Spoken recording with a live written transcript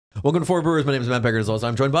Welcome to Four Brewers. My name is Matt Becker. As always,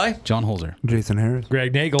 I'm joined by John Holzer, Jason Harris,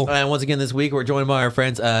 Greg Nagel. And once again this week, we're joined by our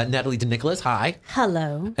friends Natalie DeNicholas. Hi.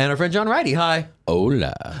 Hello. And our friend John Ridey. Hi.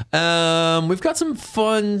 hola. We've got some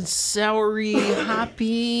fun, soury,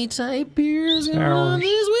 hoppy type beers going on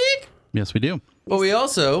this week. Yes, we do. But we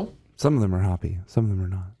also... some of them are hoppy, some of them are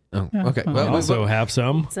not. Oh, okay. We also have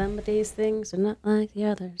some. Some of these things are not like the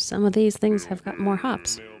others. Some of these things have got more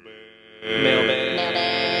hops.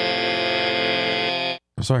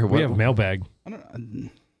 I'm sorry, what? We have mailbag. That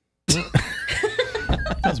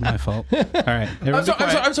was my fault. All right.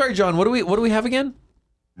 I'm sorry, John. What do we have again?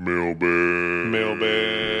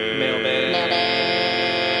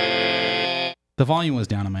 The volume was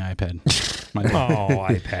down on my iPad. My bad. Oh,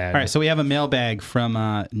 iPad. All right, so we have a mailbag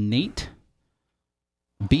from Nate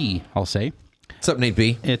B, I'll say. What's up, Nate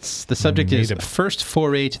B? It's the subject is Nate. first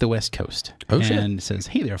foray to the West Coast. Oh, shit. And it says,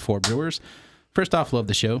 hey there, Four Brewers. First off, love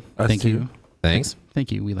the show. Us Thank too. you. Thanks.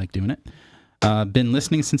 Thank you. We like doing it. Been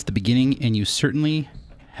listening since the beginning, and you certainly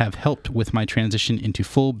have helped with my transition into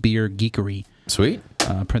full beer geekery. Sweet.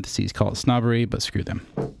 Parentheses, call it snobbery, but screw them.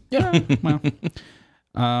 Yeah. Well,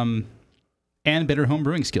 and better home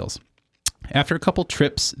brewing skills. After a couple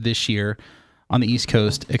trips this year on the East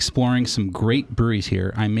Coast, exploring some great breweries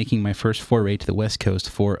here, I'm making my first foray to the West Coast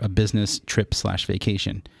for a business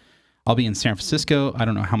trip/vacation. I'll be in San Francisco. I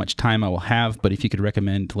don't know how much time I will have, but if you could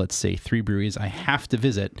recommend, let's say, 3 breweries I have to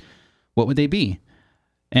visit, what would they be?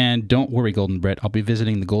 And don't worry, Golden Brett, I'll be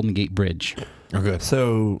visiting the Golden Gate Bridge. Oh, good.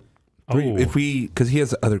 So, if we, because he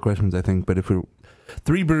has other questions, I think, but if we're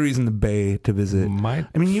 3 breweries in the Bay to visit, I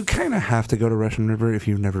mean, you kind of have to go to Russian River if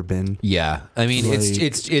you've never been. Yeah. I mean, Like-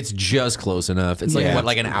 it's just close enough. It's Yeah.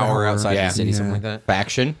 like an hour outside the city, something like that.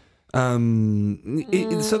 Faction.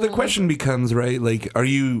 So the question becomes, right, like, are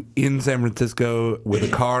you in San Francisco with a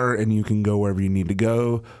car and you can go wherever you need to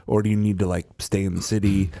go, or do you need to, like, stay in the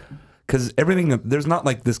city? Because there's not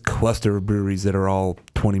like this cluster of breweries that are all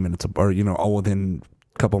 20 minutes or, all within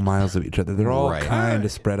a couple miles of each other. They're all Right. kind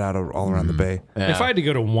of spread out all around the Bay. Yeah. If I had to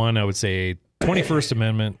go to one, I would say 21st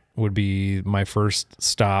Amendment would be my first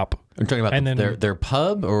stop. I'm talking about And then- their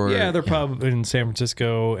pub or Their pub in San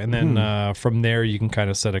Francisco. And then from there, you can kind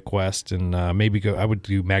of set a quest and maybe go. I would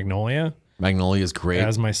do Magnolia Magnolia is great.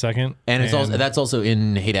 as my second. And that's also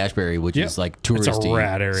in Haight-Ashbury, which Yep. is like touristy. It's a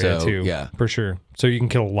rad area so, too. Yeah. For sure. So you can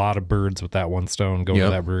kill a lot of birds with that one stone going Yep.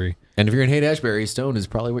 to that brewery. And if you're in Haight-Ashbury, Stone is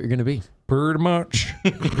probably what you're going to be. Pretty much.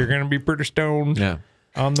 You're going to be pretty stoned Yeah.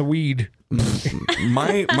 on the weed.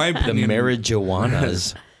 My The opinion,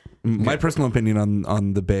 marijuanas. my personal opinion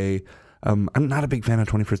on the Bay. I'm not a big fan of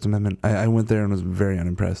 21st Amendment. I went there and was very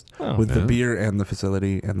unimpressed with the beer and the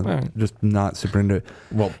facility, and just not super into it.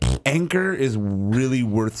 Well, Anchor is really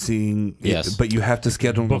worth seeing, Yes. but you have to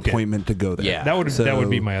schedule an Book it. appointment to go there. Yeah. That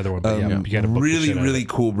would be my other one. But yeah, you got to book the really, shit out of really it.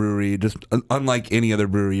 cool brewery, just unlike any other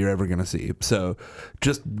brewery you're ever going to see. So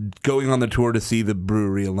just going on the tour to see the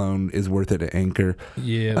brewery alone is worth it at Anchor.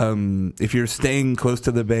 Yeah. If you're staying close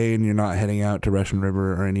to the Bay and you're not heading out to Russian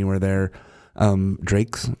River or anywhere there,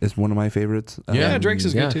 Drake's is one of my favorites. Yeah, Drake's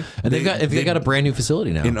is good too. And they got a brand new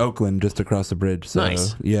facility now. in Oakland, just across the bridge. So,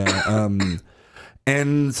 Nice. Yeah.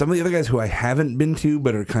 And some of the other guys who I haven't been to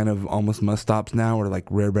but are kind of almost must stops now are like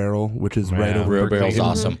Rare Barrel, which is right over Rare Barrel's in,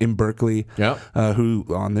 awesome. in Berkeley. Yep. Who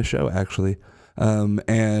on this show actually.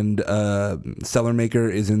 And Cellar Maker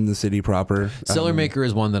is in the city proper. Cellar Maker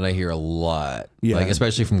is one that I hear a lot, Yeah. like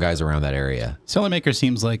especially from guys around that area. Cellar Maker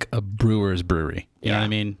seems like a brewer's brewery. You know what I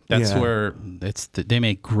mean? That's Yeah. where they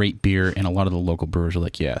make great beer, and a lot of the local brewers are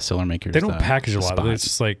like, yeah, Cellar Maker. They don't package a lot of it. It's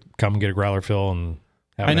just like come get a growler fill and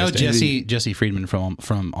have a I know nice day. Jesse Friedman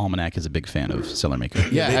from Almanac is a big fan of Cellar Maker.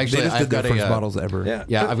 Yeah, they actually, just I've did their got first a bottles ever.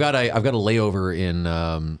 yeah, I've got a layover in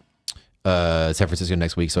San Francisco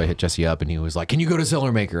next week, so I hit Jesse up, and he was like, "Can you go to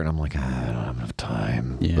Cellar Maker?" And I'm like, "I don't have enough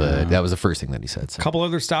time." Yeah. But that was the first thing that he said. So. Couple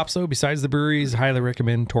other stops though besides the breweries. Highly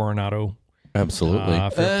recommend Toronado. Absolutely. If you're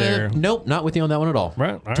up there. Nope, not with you on that one at all.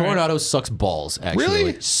 Right, all right. Tornado sucks balls, actually.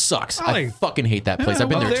 Really? Sucks. I I fucking hate that place. I've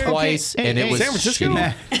been up there there? twice, Okay. and Hey, it was San Francisco?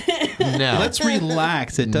 shitty. No. Let's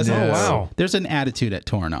relax. It doesn't. No. Oh, wow. There's an attitude at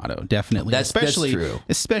Toronado, definitely. That's true.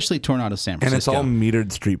 Especially Toronto, San And it's Francisco. all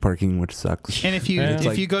metered street parking, which sucks. And if you Yeah. if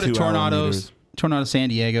It's you like go to 2 hour meters. Tornado San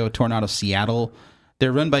Diego, Tornado Seattle,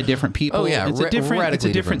 they're run by different people. Oh yeah, it's a different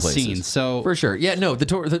radically different places. scene. So for sure, yeah, no, the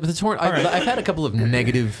torn. I've had a couple of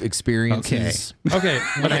negative experiences. Okay.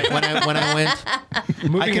 when I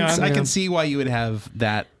went, Moving on. I can see why you would have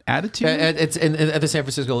that attitude. it's at the San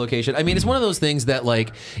Francisco location. I mean, it's one of those things that,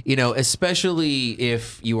 like, especially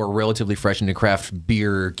if you are relatively fresh into craft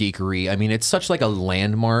beer geekery. I mean, it's such like a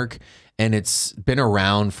landmark. and it's been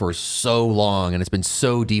around for so long, and it's been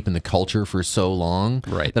so deep in the culture for so long,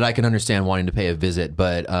 Right. that I can understand wanting to pay a visit.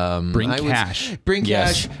 But Bring I would- cash. bring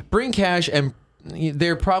Yes. cash, bring cash, and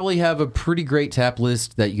they probably have a pretty great tap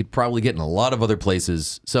list that you could probably get in a lot of other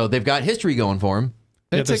places. So they've got history going for them.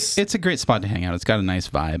 It's a great spot to hang out. It's got a nice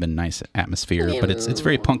vibe and nice atmosphere, but it's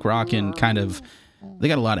very punk rock and kind of. They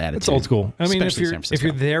got a lot of attitude. It's old school. I mean, especially San if Francisco.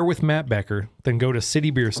 you're there with Matt Becker, then go to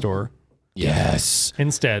City Beer Store Yes,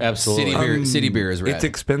 instead. Absolutely. City beer is rad. It's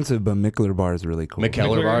expensive, but Mickler Bar is really cool.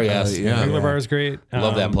 McKellar Bar, yes. yeah. Regular Bar is great.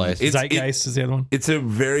 Love that place. Zeitgeist is the other one. It's a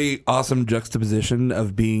very awesome juxtaposition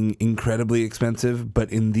of being incredibly expensive, but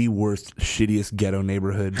in the worst, shittiest ghetto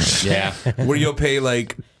neighborhood. Yeah. Where you'll pay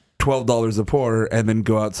like $12 a pour and then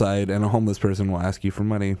go outside and a homeless person will ask you for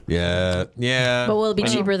money. Yeah, yeah. But will it be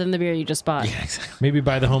cheaper than the beer you just bought? Maybe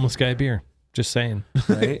buy the homeless guy beer. Just saying.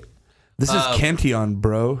 Right? This is Cantillon,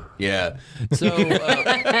 bro. Yeah. So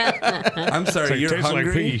I'm sorry, you're tastes like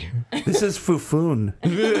hungry? pee. This is Fufoon.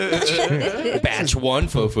 Batch 1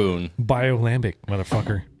 Fofoon. Biolambic,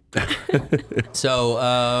 motherfucker.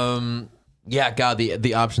 yeah, God,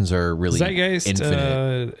 the options are really Zeitgeist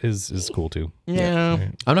infinite. is cool too. Yeah.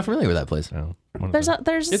 I'm not familiar with that place. Oh,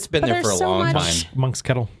 There's It's been but there there's for a so long much, time. Monk's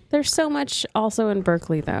Kettle. There's so much also in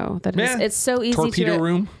Berkeley though that Yeah. it's so easy Torpedo to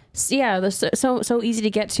Room. Yeah, there's so easy to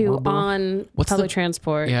get to on What's public the-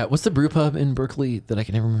 transport. Yeah, what's the brew pub in Berkeley that I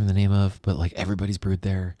can never remember the name of, but like everybody's brewed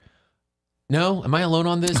there? No, am I alone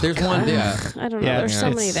on this? There's one. Yeah, I don't know. There's so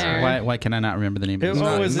many there. Why can I not remember the name of it?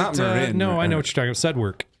 Is not it? Marin, No, right? I know what you're talking about.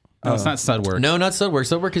 Sudwork. No, it's not Studwork. no, not Studwork.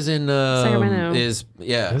 Studwork is in Sacramento. Is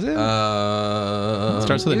yeah. Is it?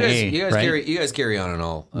 Starts with you an guys, A, you guys right? carry on and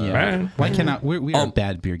all. Yeah. Right. Why cannot we are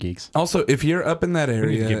bad beer geeks? Also, if you're up in that need to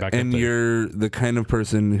get area back up and there. you're the kind of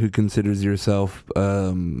person who considers yourself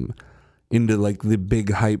into like the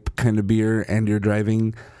big hype kind of beer and you're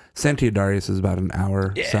driving, Santa Darius is about an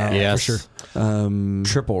hour south. Yeah, For sure.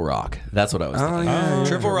 Triple Rock. That's what I was thinking. Oh, yeah.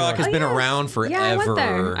 Triple Rock has been around forever. Yeah, I went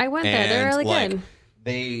there. I went there. They're and, really like, good.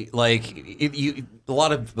 They a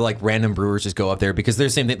lot of like random brewers just go up there because they're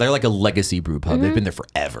the same thing. They're like a legacy brew pub. They've been there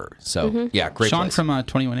forever. So yeah, great Sean place. from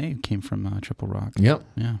 21A came from Triple Rock. Yep.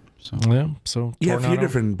 Yeah. So Yeah. So Yeah, a few Tornado.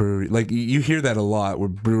 different breweries. Like you hear that a lot where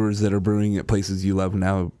brewers that are brewing at places you love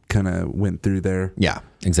now kind of went through there. Yeah,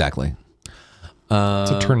 exactly.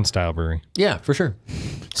 It's a turnstile brewery. Yeah, for sure.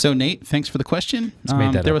 So Nate, thanks for the question.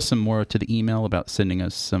 made that There up. was some more to the email about sending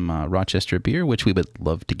us some Rochester beer, which we would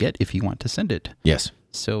love to get if you want to send it. Yes.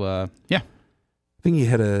 So yeah, I think he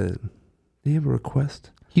had did he have a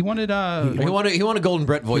request? he wanted He wanted Golden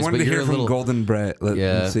Brett voice, He wanted but to you're hear a from little. Golden Brett. Yeah.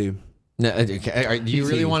 Let's see. No, okay, do you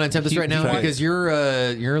really want to attempt this right now? Because you're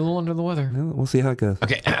a little under the weather. No, we'll see how it goes.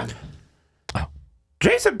 Okay.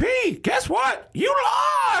 Jason P, guess what? You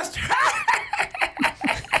lost.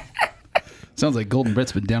 sounds like Golden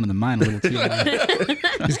Brett's been down in the mine a little too long.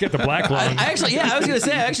 He's got the black line. I actually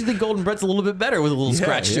think Golden Brett's a little bit better with a little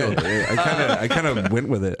scratch to him. I kind of went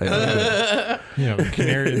with it. I liked it.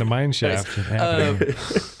 Canary in the mine shaft. happening.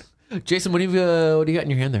 Jason, what do you got in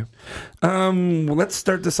your hand there? Well, let's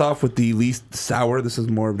start this off with the least sour. This is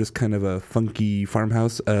more of just kind of a funky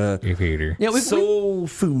farmhouse. Yeah, we've Soul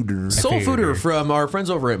Fooder. Soul Fooder from our friends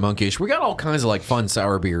over at Monkish. We got all kinds of like fun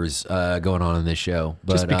sour beers going on in this show.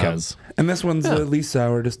 But, Just because. And this one's the least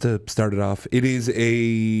sour, just to start it off. It is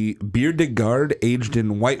a Bier de Garde aged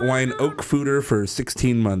in white wine oak fooder for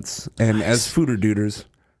 16 months. And as fooder duders,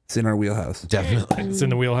 it's in our wheelhouse. definitely. It's in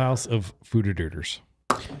the wheelhouse of foodie dirters.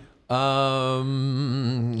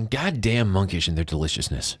 Goddamn Monkish and their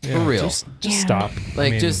deliciousness. For real. Just stop.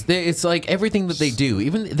 Like, it's like everything that they do.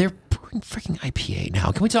 Even they're brewing freaking IPA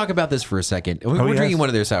now. Can we talk about this for a second? We're yes. drinking one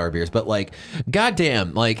of their sour beers, but like,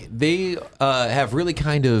 goddamn, like they have really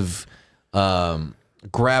kind of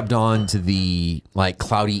grabbed on to the like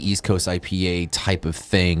cloudy East Coast IPA type of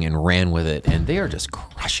thing and ran with it, and they are just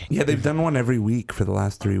crushing. Yeah, they've done one every week for the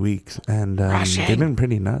last 3 weeks, and they've been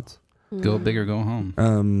pretty nuts. Go big or go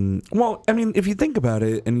home. Well, I mean, if you think about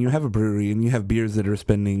it, and you have a brewery, and you have beers that are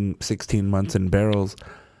spending 16 months in barrels,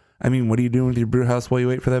 I mean, what are you doing with your brew house while you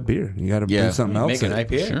wait for that beer? You got to brew something else. Make an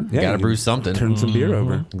IPA. Sure. You gotta you brew something. Turn some beer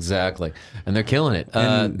over. Exactly, and they're killing it.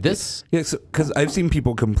 This Yeah, because I've seen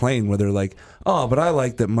people complain where they're like, "Oh, but I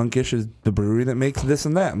like that Monkish is the brewery that makes this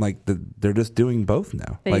and that." I'm like, they're just doing both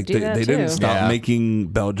now. They like do that they didn't too. stop Yeah. making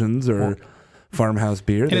Belgians or farmhouse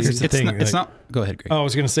beer. And They it's, just- it's, the thing, not, it's like- not. Go ahead, Greg. Oh, I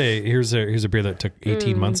was gonna say here's a beer that took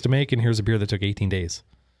 18 months to make, and here's a beer that took 18 days.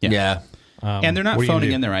 yeah. And they're not what are you gonna phoning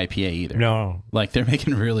do? in their IPA either. No, Like they're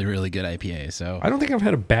making really, really good IPA. So I don't think I've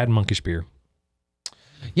had a bad Monkish beer.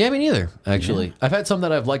 Yeah, me neither. Actually, I've had some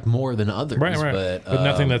that I've liked more than others, Right. but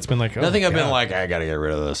nothing that's been like, oh, nothing I've been God. like, I gotta get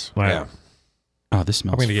rid of this. Right. Yeah, Oh, this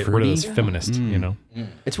smells I'm going to get rid of this feminist, you know?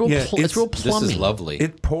 it's real. Yeah, It's real plummy. This is lovely.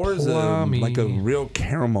 It pours like a real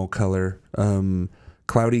caramel color,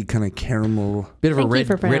 cloudy kind of caramel. Bit of a Thank you red,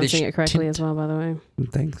 for reddish pronouncing it correctly tint. as well, by the way.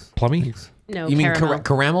 Thanks. Plummy? No, You mean caramel.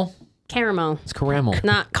 caramel? Caramel, It's caramel.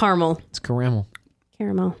 not caramel. It's caramel.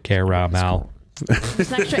 Caramel. Caramel.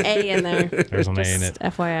 There's an extra A in there. There's an A in it.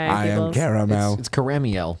 FYI. I am peoples. caramel. It's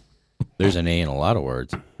caramel. There's an A in a lot of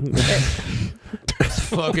words.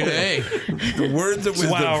 Fucking A. The words of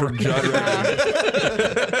wisdom Wow. from John.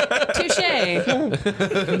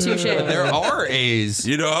 Touche. Touche. There are A's.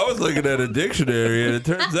 You know, I was looking at a dictionary, and it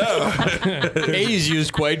turns out A is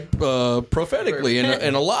used quite prophetically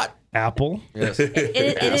in a lot. Apple. Yes.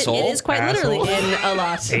 It is quite literally in a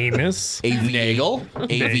lot. Anus. Nagel.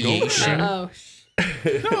 Aviation. Oh,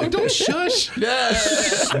 No, don't shush.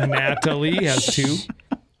 Natalie has 2.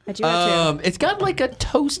 I do have two. It's got like a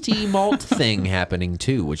toasty malt thing happening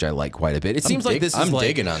too, which I like quite a bit. It seems like this is I'm like,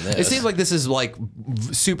 digging on this. It seems like this is like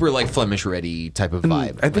super like Flemish ready type of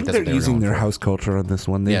vibe. I think they're using their house culture on this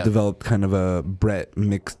one. They've Yeah. developed kind of a Brett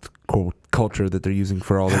mixed culture that they're using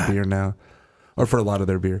for all their beer now, or for a lot of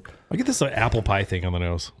their beer. I get this apple pie thing on the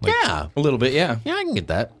nose. Like, Yeah, A little bit, yeah. yeah, I can get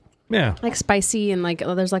that. Yeah. Like spicy and like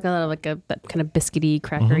there's like a that kind of biscuity,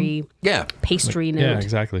 crackery Yeah, pastry note. Yeah,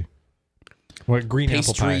 exactly. What green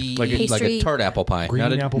apple pie? pastry. Like a Pastry. tart apple pie. Green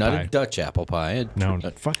not a, apple not pie. a Dutch apple pie. No,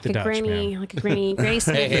 fuck the Like a Dutch, granny, man. like a granny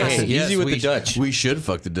snack hey, pie. Easy with the Dutch. We should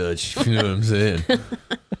fuck the Dutch. You know what I'm saying?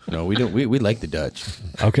 No, we don't. We like the Dutch.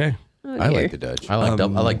 Okay. I like the Dutch. I like I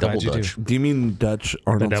like double glad you do. Dutch. Do you mean Dutch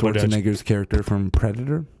Arnold double Dutch. Schwarzenegger's character from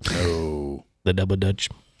Predator? No, The double Dutch.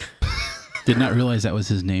 Did not realize that was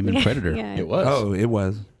his name in Predator. Yeah. it was. Oh, it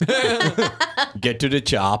was. Get to the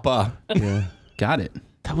chopper. Yeah. Got it.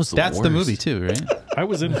 That was That's the movie too, right? I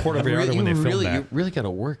was in Puerto Vallarta when they filmed that. You really got to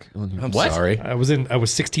work. I'm sorry. I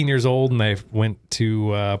was 16 years old and I went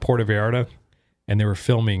to Puerto Vallarta and they were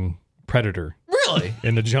filming Predator Really?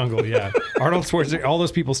 in the jungle. Yeah. Arnold Schwarzenegger, all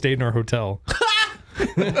those people stayed in our hotel.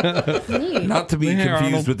 Neat. Not to be Yeah, confused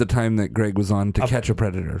Arnold. with the time that Greg was on To Catch a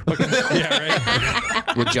Predator. Yeah,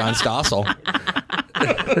 right. With John Stossel.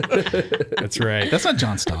 That's right. That's not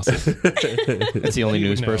John Stossel. That's the only You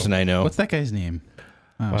news would person I know. What's that guy's name?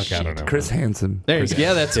 Oh, Fuck, I don't know. Chris Hansen. There you go.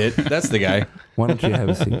 Yeah, that's it. That's the guy. Why don't you have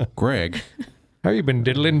a seat? Greg. How you been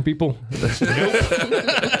diddling people?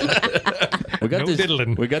 We got No this.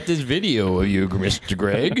 diddling. We got this video of you, Mr.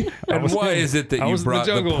 Greg. And was why in- is it that I you was in the brought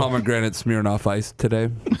the jungle. pomegranate Smirnoff Ice today?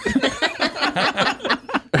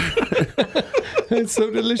 It's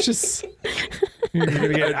so delicious. You're gonna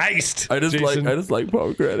get iced. I just Jason. like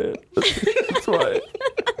pomegranate. That's why.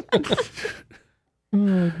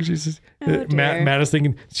 Oh, Jesus. dear. Matt is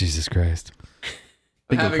thinking, Jesus Christ.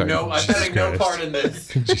 I'm having no Christ. part in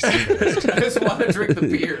this. I just want to drink the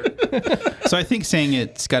beer. So I think saying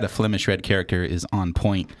it's got a Flemish red character is on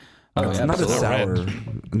point. It's not a sour.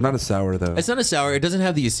 Not a sour though. It's not a sour. It doesn't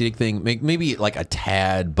have the acidic thing. Maybe like a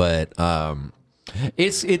tad, but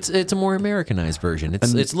it's a more Americanized version.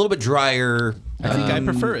 It's a little bit drier. I think I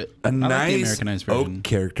prefer it. A I like the nice Americanized version. oak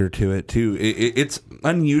character to it too. It's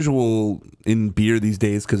unusual in beer these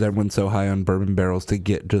days because everyone's so high on bourbon barrels to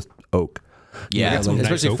get just oak. Yeah, some nice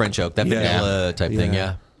especially oak. French oak, that Yeah. vanilla type thing.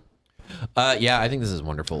 Yeah. Yeah. Yeah, I think this is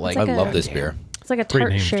wonderful. Like, like I a- love this beer. It's like a Great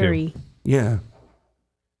tart name, too. sherry. Yeah.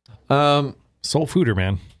 Soul fooder,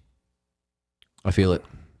 man. I feel it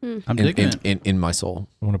I'm digging it. in my soul.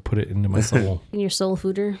 I want to put it into my soul. In your soul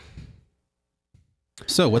fooder.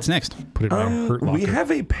 So what's next? Put it in my hurt locker. We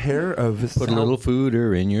have a pair of Put a little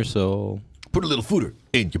fooder in your soul. Put a little fooder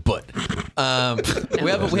in your butt. We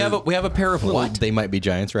have a pair of what? They might be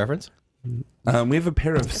Giants reference. we have a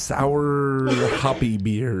pair of sour hoppy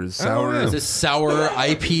beers. Sour Is this sour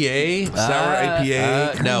IPA? sour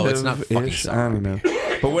IPA. No, kind it's not of fucking ish. sour. I don't know.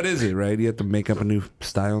 But what is it, right? You have to make up a new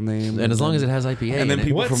style name. And as long as it has IPA, And then in it.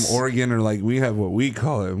 people What's- from Oregon are like, we have what we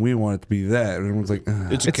call it, and we want it to be that. And everyone's like,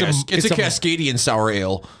 ugh. it's a it's a- Cascadian sour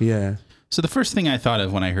ale. yeah. So the first thing I thought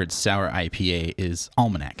of when I heard sour IPA is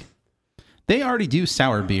Almanac. They already do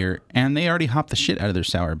sour beer, and they already hop the shit out of their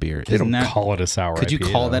sour beer. They don't Isn't that? call it a sour Could you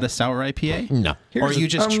IPA, call though. that a sour IPA? No. Or you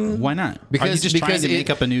just why not? Are you Because- just trying because to it- make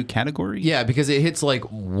up a new category? Yeah, because it hits like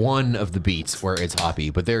one of the beats where it's hoppy,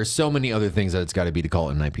 but there are so many other things that it's got to be to call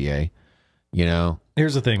it an IPA. You know?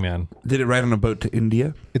 Here's the thing, man. Did it ride on a boat to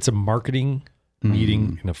India? It's a marketing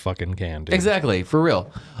meeting in a fucking can, dude. Exactly, for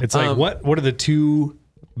real. It's like what are the two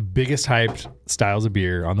biggest hyped styles of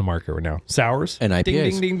beer on the market right now? Sours And Ding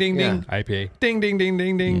IPAs. ding ding ding ding. IPA. Ding ding ding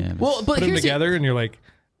ding ding. Yeah, Well, but Put them here's together and you're like,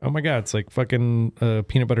 Oh my god, it's like fucking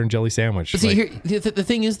peanut butter and jelly sandwich. But see, Like, here, the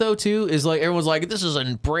thing is though too is like everyone's like this is a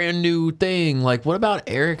brand new thing. Like what about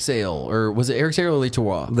Eric's Ale or was it Eric's Ale or Le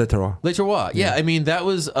Terroir? Le Terroir. Le Terroir. Yeah, I mean that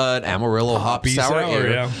was an Amarillo hop Hoppy sour sour,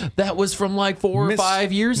 ale. yeah. That was from like 4 or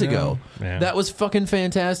 5 years ago. Yeah. That was fucking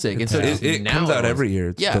fantastic. And so It now comes out everyone's- every year.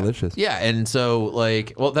 It's delicious. Yeah, and so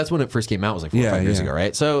like, well, that's when it first came out. It was like 4 or 5 years ago,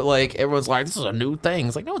 right? So like everyone's like, this is a new thing.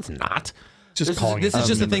 It's like, no, it's not. Just This is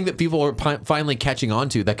just a thing that people are finally catching on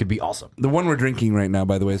to that could be awesome. The one we're drinking right now,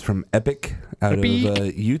 by the way, is from Epic out of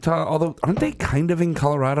Utah. Although, aren't they kind of in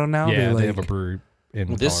Colorado now? yeah, They're they have a brewery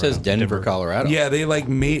in This says Colorado. Denver, Colorado. Yeah, they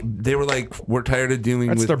were like, we're tired of dealing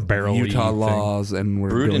That's their with barrel-y Utah thing. laws, and we're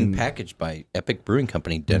Brewed doing, and packaged by Epic Brewing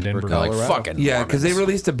Company, Denver, Denver. Colorado. Like fucking Yeah, because they Mormons.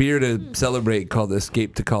 released a beer to celebrate called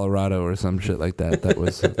Escape to Colorado or some shit like that. That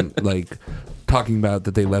was like talking about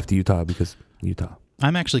that they left Utah because Utah.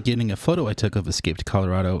 I'm actually getting a photo I took of Escape to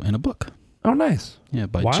Colorado in a book. Oh, nice. Yeah,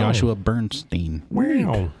 by Wow. Joshua Bernstein.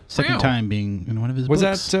 Wow. Second Wow. time being in one of his Was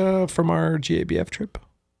books. that from our GABF trip?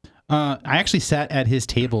 I actually sat at his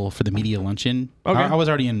table for the media luncheon. Okay. I was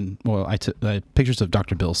already in. Well, I took pictures of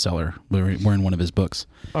Dr. Bill Seller. Were in one of his books,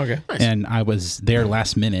 Okay. and I was there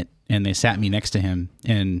last minute, and they sat me next to him,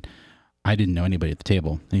 and I didn't know anybody at the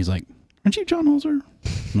table. And he's like, "Aren't you John Holzer?"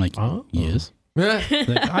 I'm like, Oh. "Yes."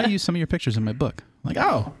 Like, I use some of your pictures in my book. I'm like,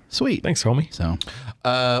 oh, sweet. Thanks, homie. So,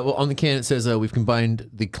 Well, on the can it says we've combined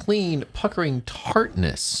the clean, puckering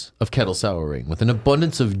tartness of kettle souring with an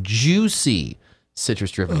abundance of juicy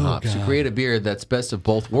citrus-driven hops to create a beer that's best of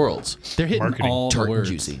both worlds. they're hitting Marketing. all the Tart and words.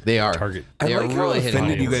 juicy. They are. Target. They I are like how really hitting all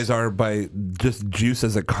offended the you words. guys are by just juice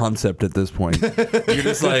as a concept at this point. You're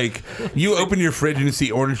just like, you open your fridge and you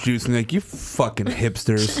see orange juice and you're like, you fucking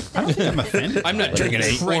hipsters. I don't think I'm offended. I'm not drinking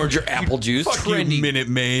any orange or apple juice. Fuck you, Minute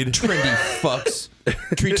Maid. Trendy fucks.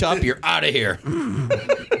 Treetop, you're out of here.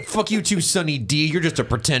 Fuck you too, Sunny D. You're just a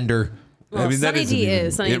pretender. Well, Sunny D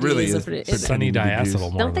is. Sunny it D really is. is. A pretty, it's, Sunny diacetyl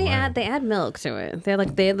more. don't than they mine. add milk to it? They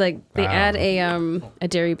add a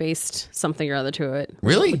dairy based something or other to it.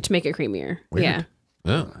 Really? To make it creamier. Yeah.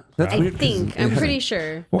 Oh. That's I weird. 'cause think. I'm pretty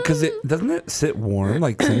sure. Well, because it doesn't it sit warm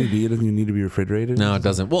like Sunny D? It doesn't even need to be refrigerated. No, it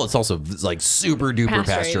doesn't. Well, it's also like super duper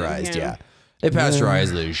pasteurized. Yeah. They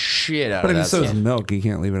pasteurize the shit out but I of mean, that so is stuff. milk. You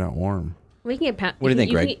can't leave it out warm. We can get What do you think,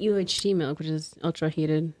 you Greg? can get UHT milk, which is ultra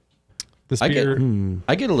heated. This I get, beer.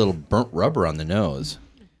 I get a little burnt rubber on the nose,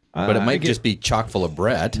 but it might just be chock full of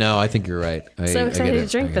bread. No, I think you're right. I So get excited it.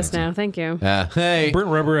 to drink I this get it. now. Thank you. Hey, Burnt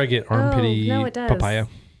rubber, I get armpity no, it does. papaya.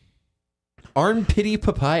 armpity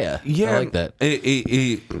papaya. Yeah, I like that.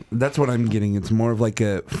 That's what I'm getting. It's more of like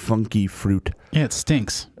a funky fruit. Yeah, it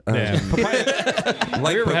stinks. Yeah, papaya. Like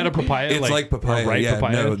Have you ever had a papaya? It's like papaya. a ripe Yeah,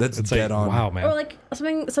 papaya? no, that's It's dead like, on. Wow, man. Or like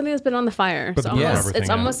something that's been on the fire. But So the burnt almost, rubber it's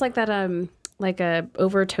thing, almost like that like a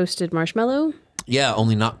over toasted marshmallow, Yeah,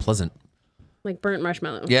 only not pleasant. like burnt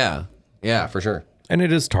marshmallow. Yeah, yeah, for sure. And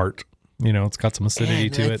it is tart. You know, it's got some acidity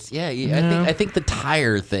And to that's- it. Yeah, I think the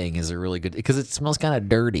tire thing is a really good because it smells kind of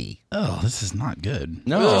dirty. Oh, this is not good.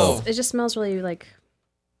 No. It just smells really like.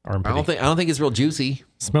 Armpity. I don't think it's real juicy.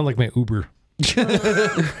 Smell like my Uber.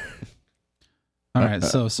 All right,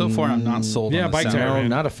 so far I'm not sold. Yeah, on the bike sound. tire. No, man.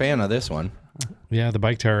 not a fan of this one. Yeah, the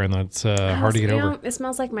bike tire, and that's hard to get over. It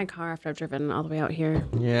smells like my car after I've driven all the way out here.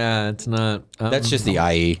 Yeah, it's not. That's just the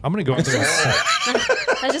IE. I'm gonna go out there.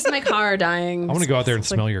 That's just my car dying. I'm gonna go out there and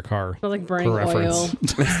smell your car. Smells like burning For oil,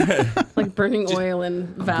 reference. like burning oil and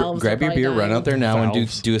valves. Grab are your beer, probably run out there now, and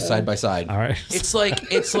Valves. do a side by side. All right. It's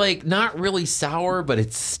like not really sour, but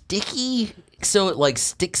it's sticky, so it like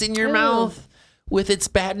sticks in your mouth with its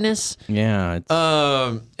badness. Yeah, it's,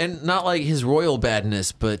 And not like his royal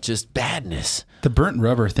badness, but just badness. The burnt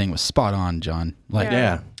rubber thing was spot on, John. Like,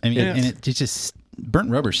 yeah. I mean, Yeah. and it just burnt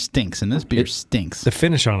rubber stinks, and this beer stinks. The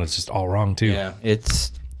finish on it's just all wrong too. Yeah,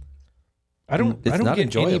 it's I don't It's get not any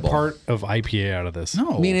enjoyable. part of IPA out of this.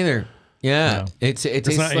 No, Me neither. Yeah, No. it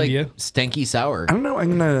tastes not like India? stanky sour. I don't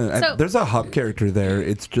know. So- There's a hop character there.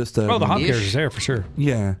 It's just a. Oh, the hop Ish. character's there for sure.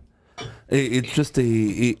 Yeah. It's just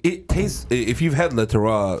it tastes. If you've had Le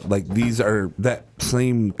Terroir, like these are that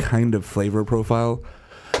same kind of flavor profile,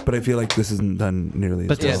 but I feel like this isn't done nearly.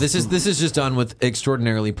 But as Yeah, well. this is just done with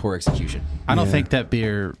extraordinarily poor execution. I don't Yeah. think that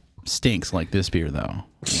beer stinks like this beer, though.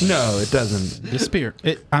 No, it doesn't. This beer,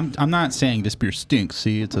 I'm not saying this beer stinks.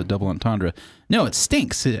 See, it's a double entendre. No, it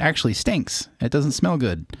stinks. It actually stinks. It doesn't smell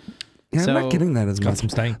good. Yeah, So- I'm not getting that as Got much. some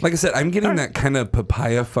stank. Like I said, I'm getting that kind of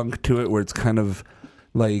papaya funk to it, where it's kind of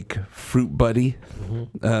like fruit buddy,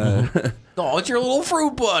 Oh, it's your little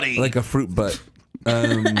fruit buddy. like a fruit butt.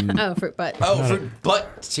 Oh, fruit butt. fruit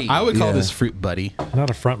butt tea. I would call Yeah. this fruit buddy. Not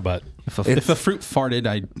a front butt. If a fruit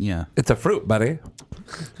farted, yeah. It's a fruit, buddy.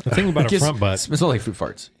 The thing about a front butt, Smells like fruit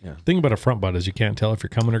farts. Yeah. thing about a front butt is you can't tell if you're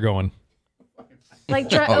coming or going. Like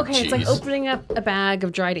it's like opening up a bag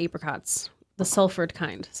of dried apricots, the sulfured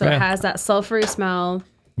kind. So Yeah. it has that sulfury smell.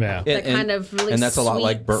 Yeah. That kind of really and that's a lot sweet,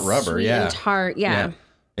 like burnt rubber, sweet yeah. and tart, yeah.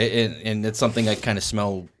 And it's something I kind of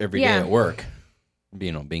smell every day Yeah. at work.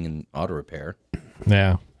 You know, being in auto repair,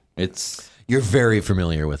 Yeah. You're very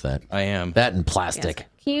familiar with that. I am. That and plastic.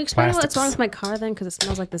 Can you explain Plastics. what's wrong with my car then? Because it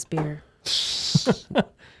smells like this beer.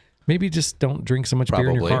 Maybe just don't drink so much beer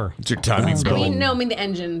in your Probably. car. It's your timing I mean the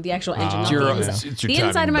engine, the actual engine. not your the own- inside. it's your The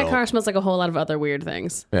inside timing of my belt. car smells like a whole lot of other weird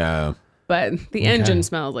things. Yeah. But the engine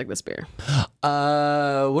smells like this beer.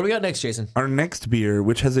 What do we got next, Jason? Our next beer,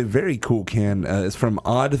 which has a very cool can, is from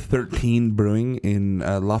Odd 13 Brewing in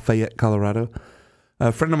Lafayette, Colorado.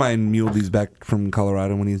 A friend of mine muled these back from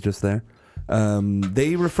Colorado when he was just there.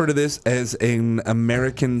 They refer to this as an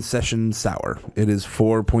American Session Sour. It is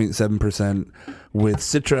 4.7% with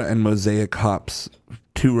Citra and Mosaic hops,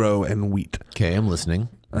 two-row, and wheat. Okay, I'm listening.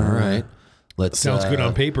 All right. Let's. Sounds good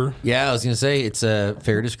on paper. Yeah, I was gonna say it's a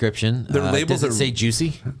fair description. The labels does it are- say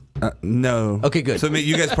juicy? No. Okay, good. So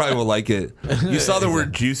you guys probably will like it. You saw the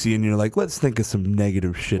word juicy and you're like, let's think of some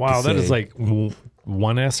negative shit. Wow, to that say. is like 1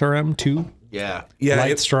 SRM, 2. Yeah. yeah,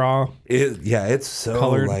 Light it's straw, it's so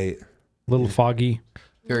Colored. light. little foggy.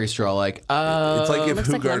 Very straw-like. It's like if looks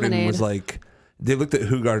like Hoegaarden lemonade. was like, they looked at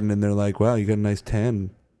Hoegaarden and they're like, wow, you got a nice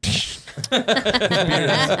 10. This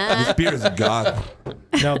beer is god.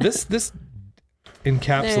 Now this There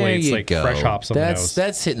encapsulates you like go. fresh hops on the nose.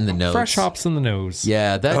 That's hitting the nose. Fresh hops in the nose.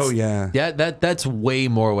 Yeah. That's. Oh, yeah. Yeah. That's way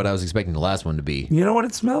more what I was expecting the last one to be. You know what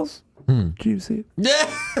it smells? Juicy.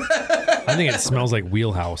 I think it smells like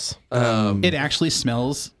wheelhouse. It actually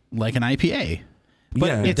smells like an IPA, but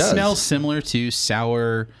Yeah, it does. smells similar to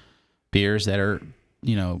sour beers that are,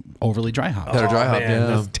 overly dry hopped. That are dry Oh, hop. man,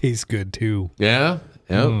 Yeah. that tastes good too. Yeah.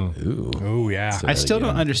 Yep. Ooh. Oh yeah. I still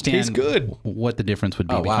don't understand Tastes good. what the difference would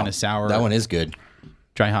be Oh, between wow. a sour, That one is good.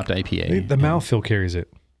 dry hopped IPA. The mouthfeel carries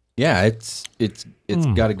it. Yeah, it's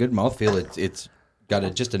got a good mouthfeel. It's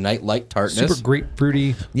got just a light tartness. Super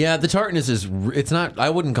grapefruity. Yeah, the tartness is. It's not. I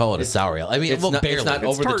wouldn't call it a sour ale. I mean, It's well, not, barely. it's not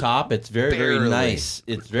It's over tart. the top. It's very, very Barely. nice.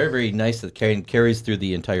 It's very, very nice that carries through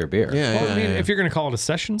the entire beer. Yeah. Well, Yeah. I mean, yeah. if you're gonna call it a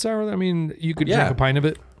session sour, I mean, you could Yeah. drink a pint of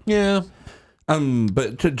it. yeah.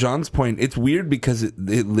 But to John's point, it's weird because it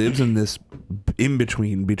lives in this in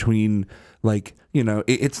between like,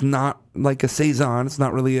 it's not like a Saison. It's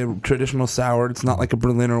not really a traditional sour. It's not like a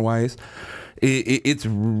Berliner Weiss. It's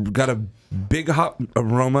got a big hop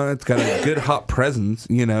aroma. It's got a good hop presence,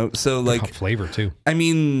 So like, Hop flavor too. I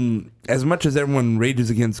mean, as much as everyone rages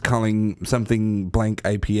against calling something blank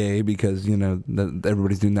IPA because, that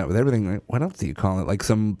everybody's doing that with everything, like, what else do you call it? Like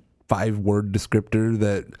some 5-word descriptor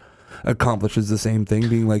that accomplishes the same thing,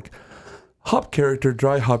 being like, hop character,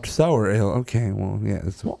 dry hopped sour ale. Okay, well, yeah,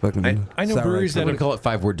 it's fucking I know sour breweries IPA. I'm that gonna call it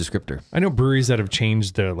 5-word descriptor. I know breweries that have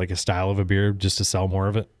changed a style of a beer just to sell more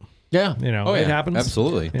of it. Yeah. Oh, It yeah. happens.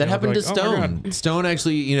 Absolutely. You That know, happened like, to oh my Stone. God. Stone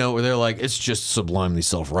actually, where they're like, it's just sublimely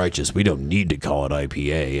self-righteous. We don't need to call it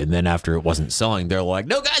IPA. And then after it wasn't selling, they're like,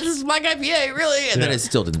 no, guys, this is my IPA, really? And then Yeah. it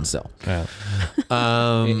still didn't sell. Yeah.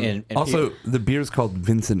 And Also, the beer's called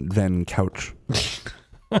Vincent Van Couch.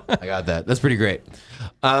 I got that. That's pretty great.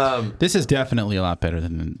 This is definitely a lot better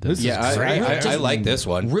than This is yeah, great. I like this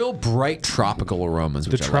one. Real bright tropical aromas,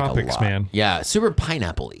 which I tropics, like a lot. man. Yeah, super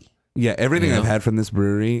pineapple-y. Yeah, everything I've had from this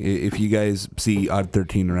brewery, if you guys see Odd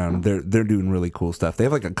 13 around, they're doing really cool stuff. They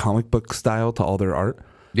have like a comic book style to all their art.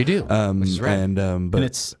 They do. Which is rad. But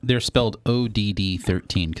and they're spelled ODD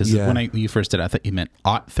 13 because Yeah. when you first did it, I thought you meant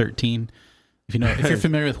OT 13. If you're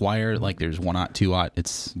familiar with wire, like there's 1/0, 2/0,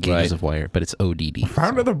 it's gauges Right. of wire, but it's ODD.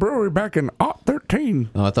 founded the brewery back in Odd 13.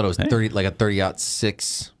 Oh, I thought it was 30, like a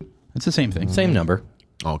 30-06. It's the same thing. Same number.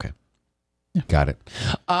 Oh, okay. Got it.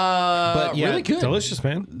 But yeah, really good. Delicious,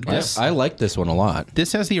 man. This, I like this one a lot.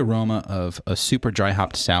 this has the aroma of a super dry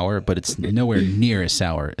hopped sour, but it's nowhere near as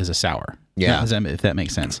sour as a sour. Yeah. If that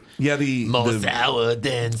makes sense. Yeah, the sour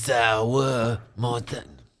than sour. More than...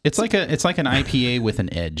 It's like an IPA with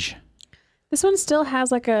an edge. This one still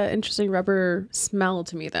has like a interesting rubber smell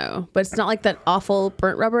to me though, but it's not like that awful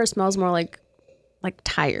burnt rubber. It smells more like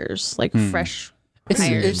tires, like fresh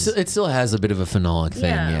tires. It still has a bit of a phenolic thing,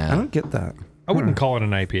 Yeah. yeah. I don't get that. I wouldn't call it an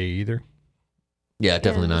IPA either. Yeah,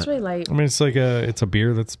 definitely It's not. really light. I mean, it's like it's a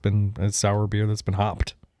beer that's been a sour beer that's been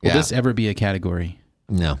hopped. Will Yeah. this ever be a category?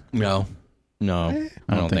 No. No. No,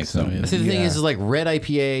 I don't think so. either. See, the thing is like red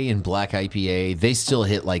IPA and black IPA, they still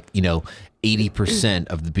hit like 80%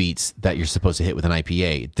 of the beats that you're supposed to hit with an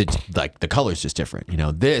IPA. The color's just different.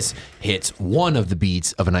 This hits one of the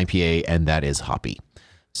beats of an IPA, and that is hoppy.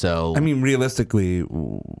 So I mean, realistically,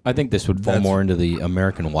 I think this would fall more into the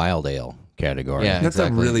American Wild Ale category. Yeah. that's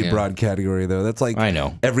exactly, a really yeah. broad category, though. That's like I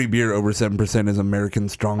know. every beer over 7% is American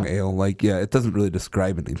strong ale. Like, yeah, it doesn't really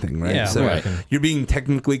describe anything, right? Yeah, so right. you're being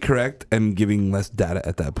technically correct and giving less data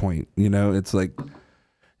at that point. It's like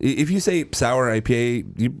if you say sour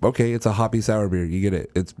IPA, okay, it's a hoppy sour beer. You get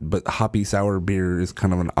it. But hoppy sour beer is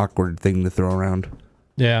kind of an awkward thing to throw around.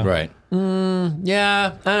 Yeah. Right.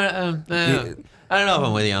 yeah, I don't know if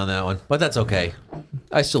I'm with you on that one, but that's okay.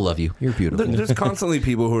 I still love you. You're beautiful. There's constantly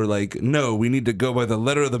people who are like, no, we need to go by the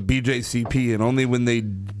letter of the BJCP, and only when they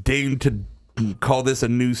deign to call this a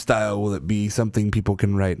new style will it be something people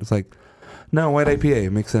can write. It's like, no, white IPA, it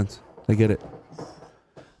makes sense. I get it.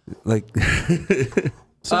 Like,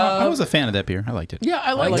 So I was a fan of that beer. I liked it. Yeah, I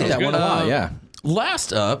I like like that one a lot. Yeah.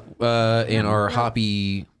 Last up in our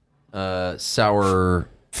hoppy sour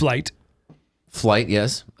Flight. flight,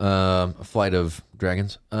 yes, a flight of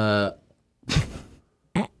dragons.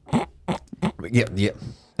 Yeah.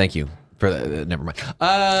 Thank you for that. Never mind.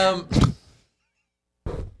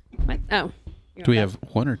 What? Oh. Do we have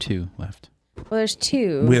one or two left? Well, there's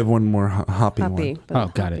two. we have one more hoppy Hoppy. one. but Oh,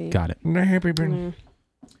 got hoppy. it. Got it. Mm.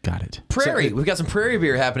 Got it. Prairie. We've got some prairie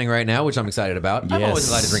beer happening right now, which I'm excited about. I'm always Yes.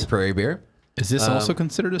 glad to drink prairie beer. Is this also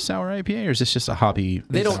considered a sour IPA, or is this just a hoppy?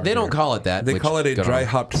 They don't call it that. They which- call it a good on dry them.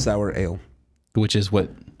 hopped sour ale. Which is what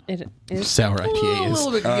It is. sour A IPA is.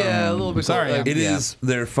 little bit, a little bit. sorry, It is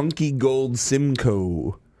their Funky Gold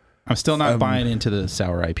Simcoe. I'm still not buying into the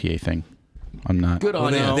sour IPA thing. I'm not. good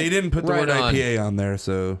on Well, you. they didn't put the Right word on. IPA on there,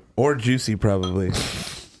 or juicy probably.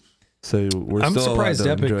 So we're I'm still surprised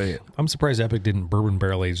allowed to enjoy Epic. it. I'm surprised Epic didn't bourbon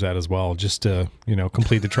barrel age that as well, just to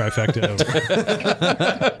complete the trifecta.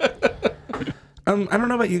 I don't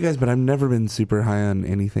know about you guys, but I've never been super high on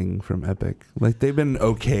anything from Epic. Like they've been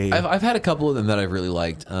okay. I've had a couple of them that I've really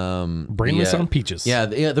liked. Brainless on peaches. Yeah,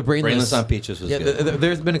 the brainless. Brainless on peaches was good.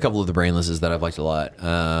 There's been a couple of the brainlesses that I've liked a lot.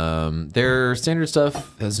 Their standard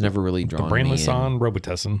stuff has never really drawn Brainless me in. on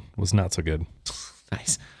Robitussin was not so good.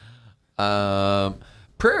 Nice.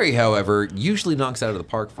 Prairie, however, usually knocks out of the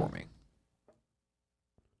park for me.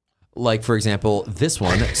 Like, for example, this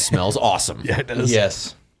one smells awesome. Yeah, it does.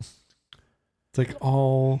 Yes. It's like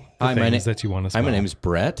all the Hi, my things na- that you want to Hi, smell. my name's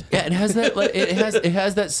Brett. Yeah, it has that. Like, it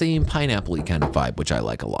has that same pineapple-y kind of vibe, which I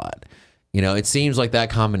like a lot. It seems like that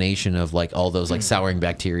combination of like all those like souring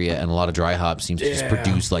bacteria and a lot of dry hops seems to just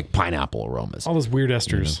produce like pineapple aromas. all those weird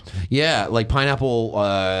esters. Yeah, like pineapple,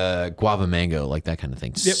 guava, mango, like that kind of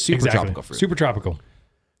thing. Yep, Super exactly. tropical fruit. Super tropical.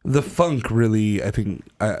 The funk really, I think,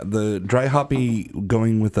 the dry hoppy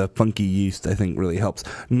going with a funky yeast, I think, really helps.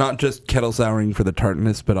 Not just kettle souring for the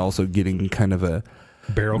tartness, but also getting kind of a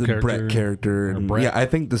Barrel the character. Brett character. Or And Brett. yeah, I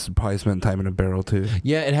think this probably spent time in a barrel too.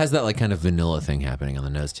 Yeah, it has that like kind of vanilla thing happening on the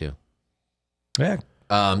nose too. Yeah.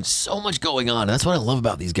 So much going on. That's what I love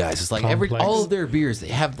about these guys. It's like Complex. all of their beers, they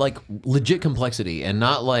have like legit complexity and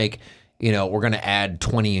not like, we're going to add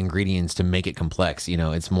 20 ingredients to make it complex.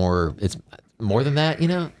 It's more than that,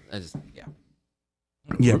 yeah.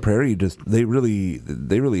 Yeah, Prairie they really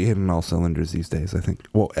hit on all cylinders these days, I think.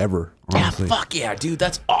 Well, ever, honestly. Yeah, fuck yeah, dude.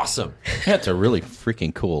 That's awesome. That's a really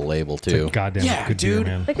freaking cool label too. Goddamn Yeah, good beer, dude.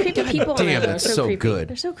 man. The creepy people. on damn, it are that's so creepy. good.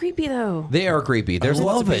 They're so creepy though. They are creepy. There's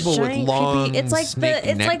lots of people with Giant long creepy. It's like snake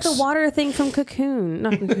it's like the necks. water thing from Cocoon,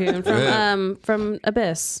 not Cocoon, from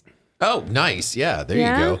Abyss. Oh, nice. Yeah, there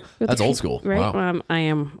Yeah? you go. With That's the old creep- school. right? Wow. I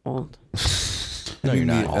am old. No, you're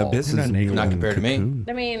not. Abyss You're not is naked. newer Not than compared to me. Cocoon.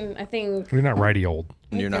 I mean, I think You're not righty old.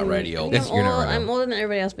 You're not righty old. I'm You're not old. right I'm old. older than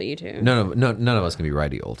everybody else, but you two. No, none of us can be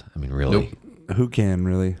righty old. I mean, really. Who can,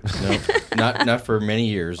 really? No, not for many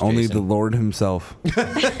years. Only Jason. the Lord himself.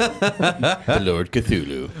 the Lord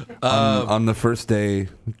Cthulhu. On the first day,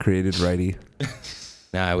 created righty.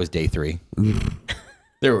 Nah, I was day 3.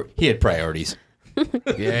 He had priorities.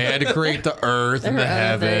 Yeah, he had to create the earth and the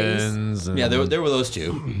There are other things. heavens. And Yeah, there were those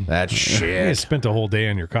two. that You shit. spent a whole day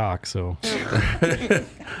on your cock, so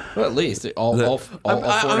Well, at least all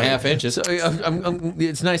 4.5 inches.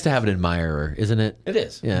 It's nice to have an admirer, isn't it? It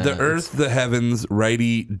is. Yeah. The earth, the heavens,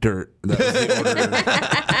 righty, dirt. That was the order.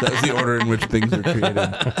 That was the order in which things were created.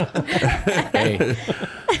 Hey,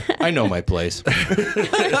 I know my place.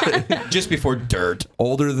 Just before dirt.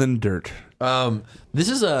 Older than dirt. This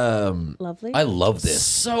is Lovely. I love this.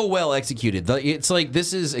 so well executed. It's like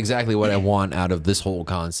this is exactly what I want out of this whole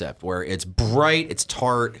concept, where it's bright, it's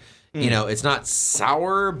tart, You know, it's not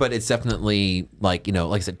sour, but it's definitely like, you know,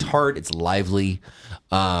 like I said, tart. It's lively.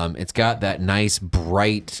 It's got that nice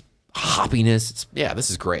bright hoppiness. This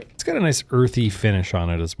is great. It's got a nice earthy finish on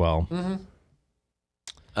it as well.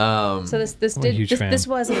 So this I'm a huge fan. this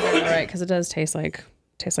wasn't barrel, right? Because it does taste like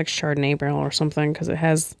Chardonnay barrel or something. Because it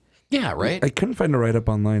has Right? I couldn't find a write up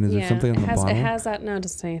online. Is there something on the bottom? It has that. No, it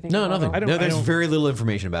doesn't say anything. No, about nothing. it. No, there's I don't- very little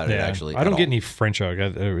information about it, actually. I don't at get all. any French oak. I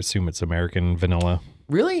assume it's American vanilla.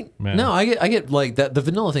 Really? Man. No, I get like that. The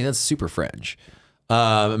vanilla thing, that's super French.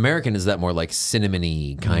 American is that more like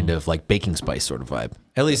cinnamony kind of like baking spice sort of vibe.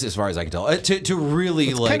 At least as far as I can tell. To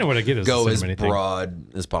really like kinda what I get is go the as cinnamony thing.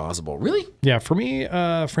 broad as possible. Really? Yeah, for me,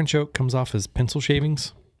 French oak comes off as pencil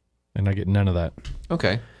shavings, and I get none of that.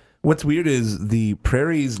 Okay. What's weird is the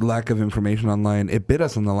Prairie's lack of information online. It bit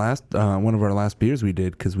us on the last one of our last beers we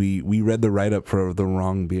did because we read the write up for the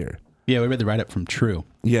wrong beer. Yeah, we read the write up from True.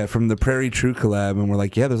 Yeah, from the Prairie True collab, and we're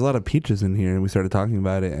like, yeah, there's a lot of peaches in here, and we started talking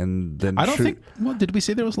about it, and then I don't True, think. Well, did we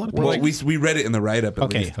say there was a lot of? Well, peaches? we read it in the write up,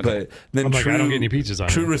 Okay, but then I'm like, True, I don't get any peaches on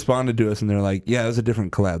True it. responded to us, and they're like, yeah, it was a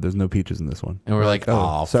different collab. There's no peaches in this one. And we're like,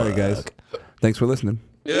 oh, sorry guys, thanks for listening.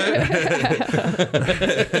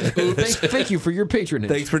 Thank you for your patronage.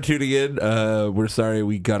 Thanks for tuning in. We're sorry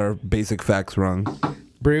we got our basic facts wrong.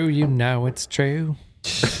 Brew, you know it's true.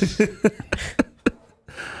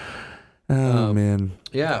 Oh man.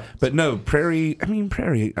 Yeah. But no, Prairie. I mean,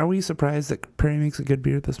 Prairie. Are we surprised that Prairie makes a good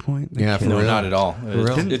beer at this point? Yeah, for No, real. not at all.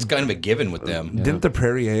 real? It's kind of a given with them. Didn't the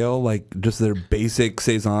Prairie Ale, like just their basic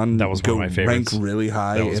saison, That was one go of my favorites. rank really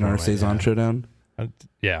high That was in one our of my- saison yeah. showdown?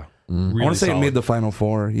 Yeah. I Really want to say solid. it made the final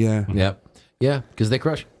four. Yeah. Yep. Yeah, because they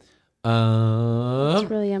crush. It's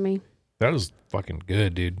really yummy. That was fucking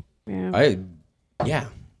good, dude. Yeah,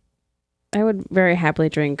 I would very happily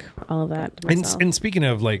drink all of that to And, myself. and speaking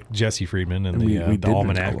of like Jesse Friedman and We the did drink all of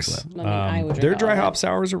almanacs, that. I mean, I would drink their all dry of hop it.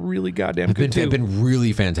 sours are really goddamn Have good been, too. been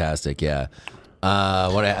really fantastic. Yeah.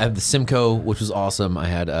 What I had the Simcoe, which was awesome. I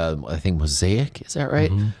had I think Mosaic. Is that right?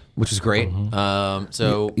 Which was great.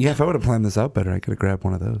 So Yeah, if I would have planned this out better, I could have grabbed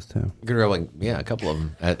one of those too. I'm gonna grab like a couple of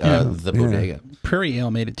them at the bodega. Prairie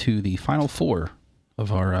Ale made it to the final four of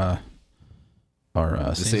our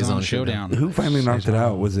Saison Saison Showdown. Who finally knocked it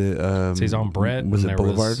out? Was it Saison Brett, Was and it there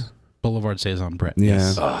Boulevard? Boulevard Saison Brett. Yeah.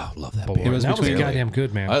 Yes. Oh, love that Boulevard. beer. It was that was between- goddamn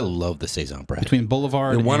good, man. I love the Saison bread. Between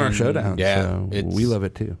Boulevard It won our and- showdown. Yeah, so it's- we love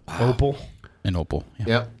it too. Opal, and Opal. Yeah.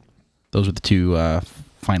 Yep. Those were the two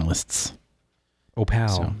finalists. Opal.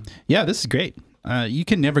 So, yeah, this is great. You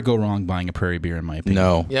can never go wrong buying a Prairie beer, in my opinion.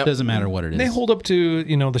 No. Yep. Doesn't matter what it is. They hold up to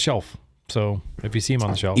the shelf. So if you see them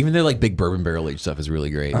on the shelf, Even their like big bourbon barrel aged stuff is really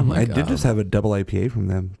great. I did just have a double IPA from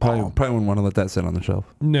them. Probably wouldn't want to let that sit on the shelf.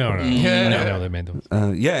 no, they made them.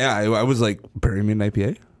 I was like, Prairie made an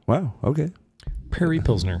IPA? Wow, okay. Prairie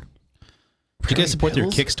Pilsner. Did you guys support their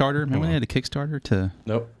Pills? Kickstarter? Remember they had a Kickstarter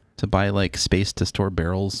Nope. to buy like space to store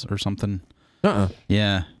barrels or something?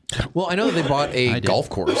 Yeah. Well, I know that they bought I a did. golf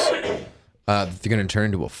course that they're going to turn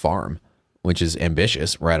into a farm, which is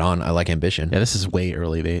ambitious. Right on. I like ambition. Yeah, this is way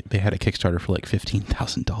early. They had a Kickstarter for like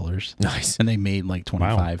 $15,000. Nice. And they made like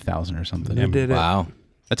 25,000 or something. They did it. Wow.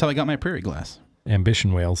 That's how I got my Prairie glass.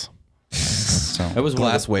 Ambition whales. So That was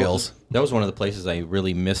Glass one of the, whales. That was one of the places I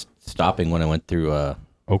really missed stopping when I went through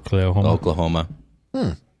Oklahoma. Oklahoma.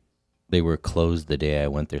 They were closed the day I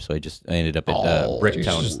went there, so I ended up at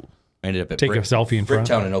Bricktown. I ended up at Take a selfie in front.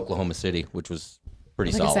 Bricktown in Oklahoma City, which was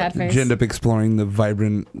pretty like a solid. sad face. Did you end up exploring the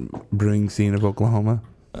vibrant brewing scene of Oklahoma?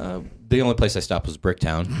 The only place I stopped was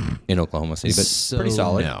Bricktown in Oklahoma City, but pretty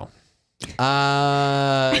solid. No.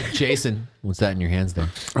 Jason, what's that in your hands there?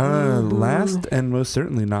 Last and most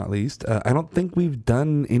certainly not least, I don't think we've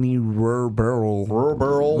done any rare barrel. The rare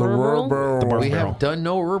barrel. We have done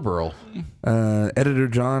no Ruberl. Editor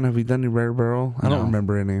John, have we done any rare barrel? I don't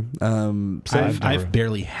remember any. I've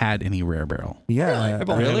barely had any Rare Barrel. Yeah. I've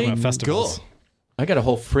only had them at festivals. I got a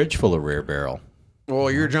whole fridge full of Rare Barrel. Well,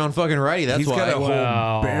 you're John fucking righty. That's He's why. got a whole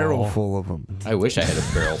Wow. barrel full of them. I wish I had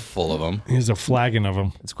a barrel full of them. Here's a flagon of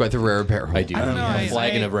them. It's quite the rare barrel. I do. don't know, A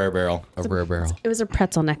flagon of Rare Barrel. A rare barrel. It was a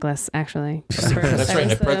pretzel necklace, actually. That's right. That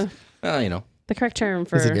was the correct term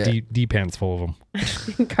for There's a D pants full of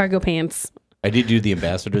them. cargo pants. I did do the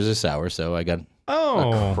Ambassadors of Sour, so I got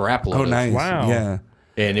a crap load Oh, of nice. Wow. Yeah.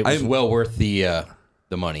 And it was well worth the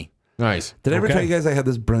money. Nice. Did I ever Okay. tell you guys I had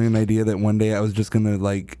this brilliant idea that one day I was just gonna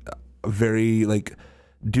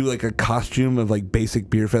do like a costume of like basic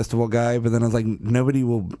beer festival guy, but then I was like, nobody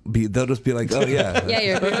will be. They'll just be like, oh yeah. Yeah,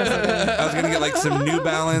 you're I was gonna get like some New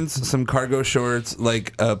Balance, some cargo shorts,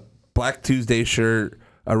 like a Black Tuesday shirt,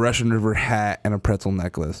 a Russian River hat, and a pretzel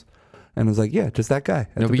necklace. And I was like, yeah, just that guy.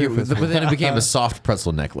 No, but then it became a soft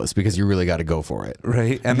pretzel necklace because you really got to go for it.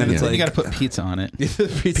 Right? And then it's you like got to put pizza on it.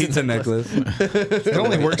 pizza necklace. It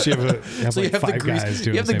only works if you have So like you have the five grease, guys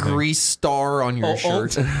doing you have the the same thing. grease star on your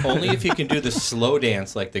shirt. Only if you can do the slow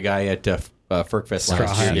dance like the guy at Ferkfest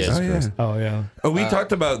last year Straw did. Oh, yeah. Oh yeah. Oh, we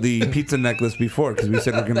talked about the pizza necklace before because we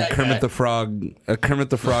said we're going to Kermit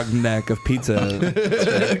the Frog neck of pizza.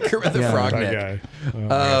 Kermit the Yeah. Frog That neck.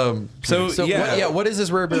 guy. So, yeah. What is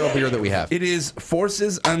this rare barrel beer that we have? It is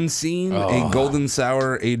Forces Unseen, a golden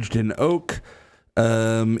sour aged in oak.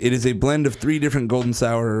 It is a blend of 3 different golden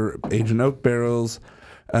sour aged in oak barrels.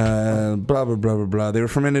 Blah, blah, blah, blah, blah. They were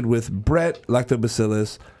fermented with Brett,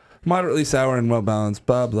 lactobacillus, moderately sour and well balanced,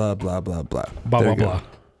 blah, blah, blah, blah, blah. Blah There blah you go.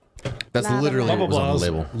 blah. That's Blah, literally Blah what blah was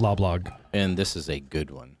on the blah. label. Blah blog. And this is a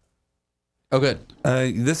good one. Oh, good.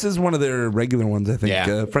 This is one of their regular ones, I think.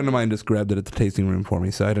 Yeah. A friend of mine just grabbed it at the tasting room for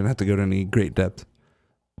me, so I didn't have to go to any great depth.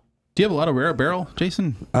 Do you have a lot of rare barrel,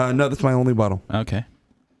 Jason? No, that's my only bottle. Okay.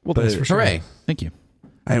 Well, thanks for sharing. Hooray! Thank you.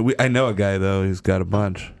 I know a guy, though, who's got a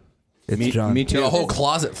bunch. It's John. Me You too. got a whole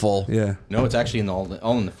closet full. Yeah. No, it's actually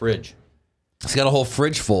all in the fridge. It's got a whole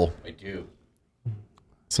fridge full. I do.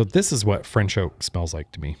 So this is what French oak smells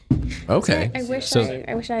like to me. Okay. I wish So-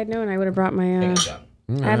 I wish I had known. I would have brought my.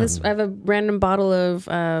 I have a random bottle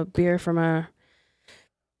of beer from a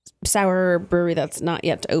sour brewery that's not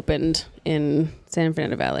yet opened in San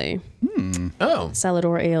Fernando Valley. Oh.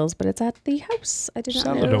 Salador Ales, but it's at the house. I did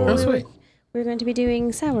not know Salador. we were going to be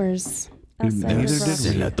doing sours. Neither outside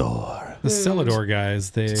did of- we. The Celador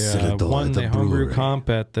guys, they won the homebrew comp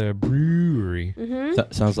at the brewery.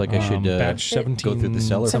 Sounds like I should batch 17, go through the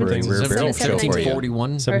cellar for a something. rare barrel show for you.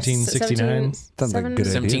 1741. 1769. Sounds like a good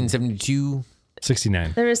idea. 1772.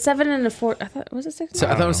 69. There was 7 and a 4. I thought was it 6? So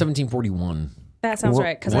I thought it was 1741. That sounds What-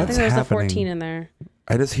 right because I think what's there was a happening? 14 in there.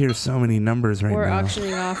 I just hear so many numbers right We're now.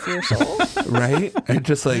 auctioning off your soul. Right? And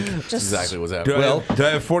just like, Just Exactly what's do happening. I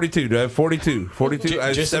have 42? Do I have 42? 42? I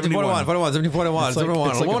have 71. 1741,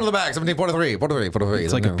 1741. One in the back, 1743, 43.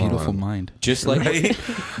 It's like a beautiful mind. Just like Right?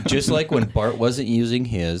 just like when Bart wasn't using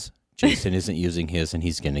his, Jason isn't using his, and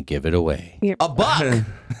he's going to give it away. A buck.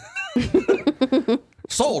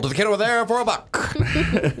 Sold to the kid over there for a buck.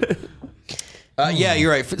 Yeah, you're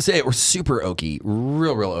right. Say we're super oaky,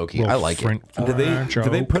 real oaky. I like it. Do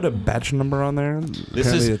they put a batch number on there? This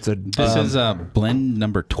Apparently is- it's a. This is blend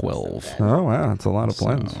number 12. Oh wow, that's a lot of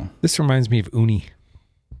blends. So, This reminds me of uni.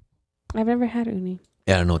 I've never had uni.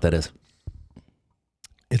 Yeah, I don't know what that is.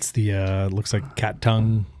 It's the looks like cat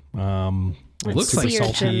tongue. looks super like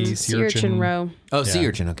salty sea urchin row. Oh, sea Yeah.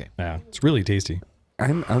 urchin. Okay. Yeah, it's really tasty.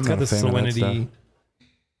 I'm It's not got a the fan of that stuff.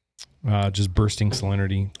 salinity, just bursting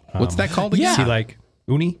salinity. what's that called again? See, like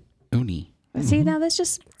uni. Uni. See now, this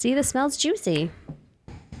just the smell's juicy.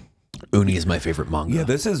 Uni is my favorite manga. Yeah,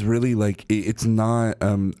 this is really like it's not.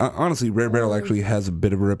 Honestly, Rare Barrel actually has a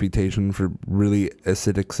bit of a reputation for really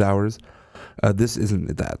acidic sours. This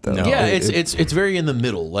isn't that though. Yeah, it's very in the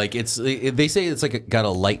middle. Like they say it's like got a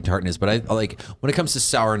light tartness, but I like when it comes to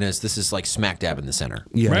sourness, this is like smack dab in the center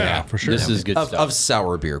yeah. For sure. This is good of stuff.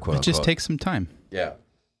 sour beer. Quote It just unquote. takes some time Yeah.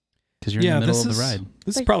 because you're in the middle of this the is ride.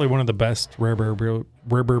 this is probably one of the best rare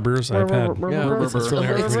beers I've had. Yeah, It's really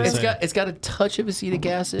hard for me to it's say. got a touch of acetic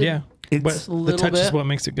acid. Yeah, It's but a the little touch is bit. what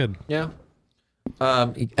makes it good. Yeah.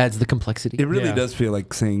 It adds the complexity. It really Yeah. does feel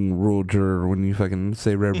like saying Rule Juror when you fucking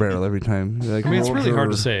say Rare Barrel every time. Like, I mean, it's Rule really hard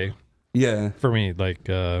to Juror. say Yeah, for me. Like,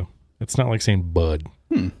 it's not like saying Bud.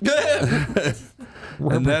 and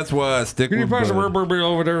that's why I stick Can you with pass a Bud. rare beer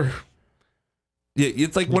over there? Yeah,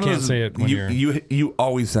 it's like You one of can't those. say it when you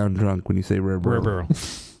always sound drunk when you say Rare Rare Barrel.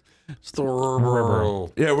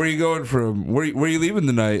 barrel. Yeah, where you going from? Where you leaving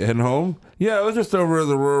tonight? Heading home? Yeah, I was just over at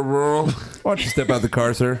the Rare Barrel. Why don't you step out the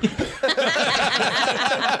car, sir?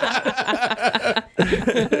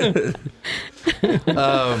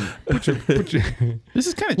 This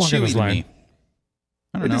is kind of Walk in chewy this to line. me.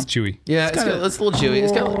 I don't It know. is chewy. Yeah, it's a little chewy.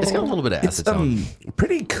 It's got a little bit of It's acetone.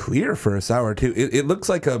 pretty clear for a sour too. It looks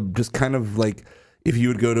like a just kind of like if you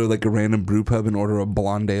would go to like a random brew pub and order a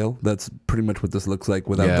blonde ale. That's pretty much what this looks like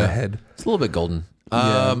without Yeah. the head. It's a little bit golden.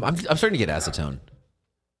 Yeah. I'm starting to get acetone.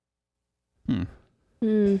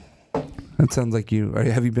 That sounds like you.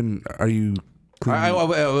 Have you been? Are you? I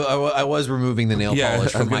was removing the nail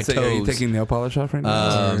polish I from was my gonna say, are you toes taking nail polish off right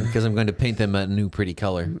now? because I'm going to paint them a new pretty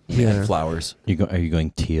color. Yeah. And flowers. Are you going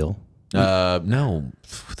teal? No.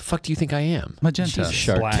 What the fuck do you think I am? Magenta.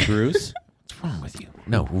 Chartreuse? What's wrong with you?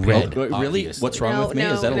 No, red. Really? obviously. What's wrong with me?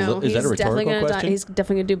 Is that a He's rhetorical definitely gonna question? He's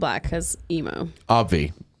definitely gonna do black because emo.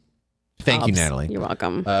 Obvi. Thank you, Obs. Natalie. You're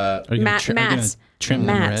welcome. Are you Matt- gonna Matt. trim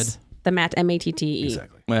them red? Matt. The matte, M-A-T-T-E.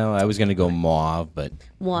 Exactly. Well, I was gonna go mauve, but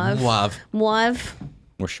Mauve.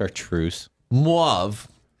 or chartreuse. Mauve.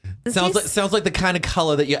 This Sounds is- like the kind of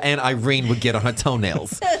color that your Aunt Irene would get on her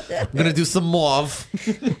toenails. I'm gonna do some mauve.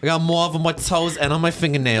 I got mauve on my toes and on my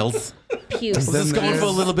fingernails. Puce. I'm just going for a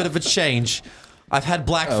little bit of a change. I've had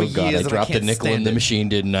black for Oh God, years I and dropped I a can't nickel in stand the it. machine,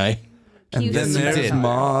 didn't I? And then Puce. there's did.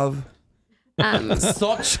 mauve.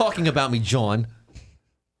 Stop talking about me, John.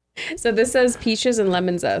 So this says peaches and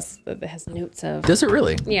lemon zest. That has notes of. Does it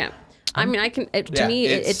really? Yeah. I mean, to Yeah, me,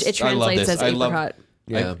 it it's- I love translates this. as I love- apricot.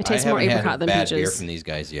 Yeah. It tastes I more haven't apricot had than bad beer peaches. from these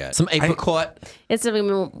guys yet. Some apricot. It's a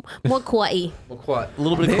more kawaii. A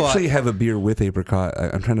little bit They of quat. actually have a beer with apricot.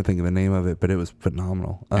 I'm trying to think of the name of it, but it was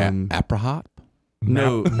phenomenal. apricot.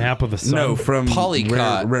 No, Map of the sun. no, from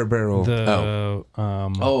Polycot. Rare Barrel.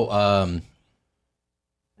 I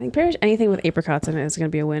think pretty much anything with apricots in it is going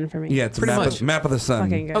to be a win for me. Yeah, it's a Pretty map much. map of the sun.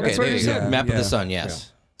 Fucking good. Okay, That's what there it you go. said. Map of yeah. the sun.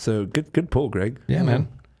 Yes. So good pull, Greg. Yeah, man.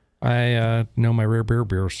 I know my rare beer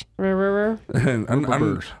beers. I'm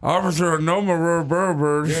Officer Noma Rare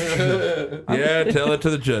Bears. Yeah, tell it to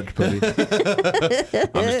the judge, buddy.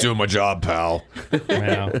 I'm just doing my job, pal.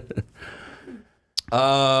 Yeah.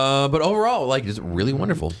 But overall, like, it's really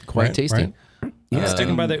wonderful. Quite Right, tasty. right. Yeah,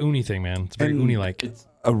 sticking by the uni thing, man. It's very and uni-like.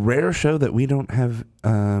 A rare show that we don't have.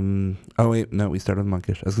 Oh wait, no, we started with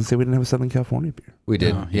Monkish. I was gonna say we didn't have a Southern California beer. We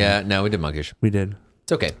did. Yeah, no, we did monkish. We did.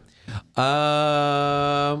 It's okay.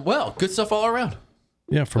 Well, good stuff all around.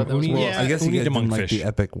 Yeah, from uni. Well, I guess you uni guys to didn't like monkfish. the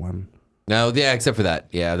Epic one. No, yeah, except for that.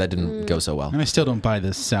 Yeah, that didn't go so well. And I still don't buy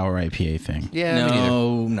this sour IPA thing. Yeah, me neither.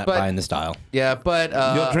 No, not But- buying the style. Yeah, but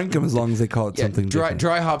You'll drink them as long as they call it something different.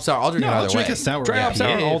 dry hop sour. I'll drink it I'll either drink way. a sour Dry hop IPA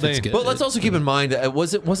sour all if it's day. good. But let's also keep in mind,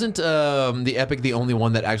 wasn't the Epic the only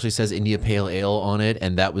one that actually says India Pale Ale on it,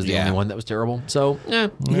 and that was the Yeah. only one that was terrible. So,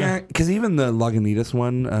 Yeah, because even the Lagunitas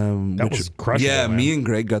one, That which was crushable, yeah, man. me and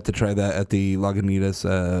Greg got to try that at the Lagunitas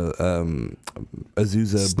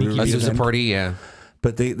Azusa Brewery Azusa event. Party, yeah.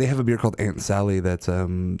 But they have a beer called Aunt Sally that's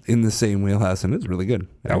in the same wheelhouse, and it's really good.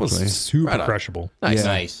 That was actually. super Right on. crushable. Nice. Yeah.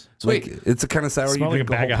 Nice. Sweet. Like, it's a kind of sour you Smelled like a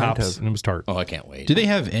drink bag of whole hops, pint and it was tart. Oh, I can't wait. Do they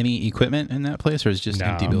have any equipment in that place, or is it just No.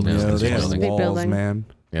 empty buildings? No, they have building. Big walls, building. man.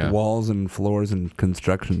 Yeah. Walls and floors and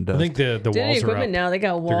construction dust. I think the Did walls are up. equipment now? They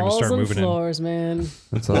got They're gonna walls start and moving in. floors, man.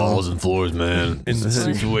 That's all. and floors, man. And This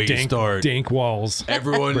is the way you dank, start. dank walls.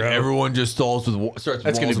 Everyone just starts with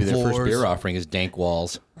That's going to be their first beer offering is dank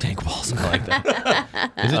walls. Dank walls. I like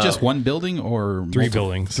that. Is it just one building or Three multiple-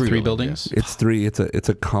 buildings. Three buildings. It's three. It's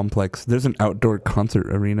a complex. There's an outdoor concert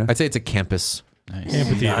arena. I'd say it's a campus. Nice.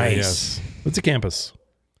 Amphitheater, Nice. yes. It's a campus.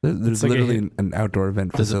 There's like a literally hip- an outdoor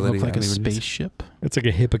event Does it facility. look like I a don't even- spaceship? It's like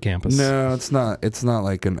a hippocampus. No, it's not. It's not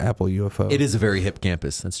like an Apple UFO. It is a very hip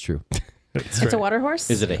campus. That's true. It's a water horse.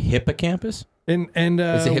 Is it a hippocampus? And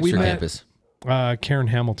It's a we hipster met campus. Karen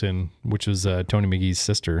Hamilton, which is Tony McGee's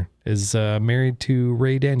sister, is married to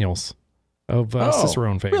Ray Daniels of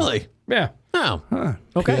Cicerone fame. Really? Yeah. Oh. Huh.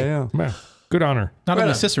 Okay. Yeah. Yeah. Good on her. Not Right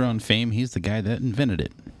only on. Cicerone fame, he's the guy that invented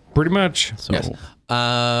it. Pretty much. So Yes.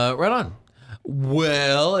 Right on.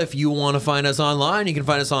 Well, if you want to find us online, you can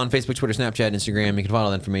find us on Facebook, Twitter, Snapchat, Instagram. You can find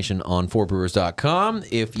all that information on fourbrewers.com.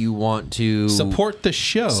 If you want to support the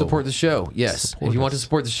show. support the show, yes. Support if you want to us.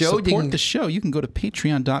 support the show, Support you can the show. You can go to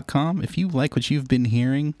patreon.com if you like what you've been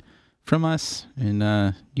hearing from us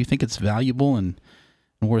and you think it's valuable and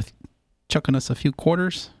worth chucking us a few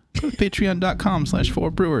quarters. Go to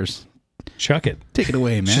patreon.com/4brewers. Chuck it. Take it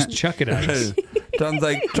away, man. Just chuck it at us. Sounds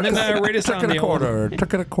like And then rate us chuck on it the a quarter.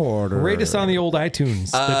 Chuck it a quarter. Rate us on the old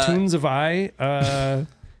iTunes. The Tunes of I.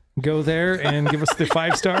 Go there and give us the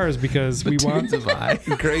 5 stars because we want.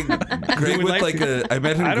 Greg would with like like to- a. I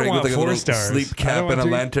met him. I don't Greg want with like a 4 little stars. sleep I cap don't and a want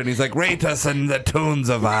to- lantern. He's like, rate us in the tunes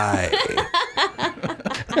of I.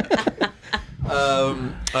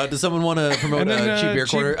 Does someone want to promote And then, Cheap Beer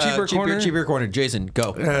Corner? Cheap Beer Corner. Jason,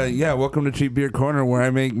 go. Yeah, welcome to Cheap Beer Corner, where I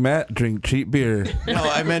make Matt drink cheap beer. No,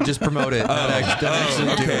 I meant just promote it. Not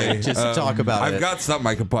actually do okay. it. Just talk about it. I've got something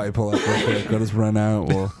I could probably pull up real quick. I'll just run out.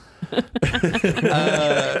 Well,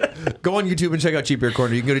 Go on YouTube and check out Cheap Beer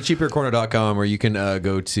Corner. You can go to cheapbeercorner.com or you can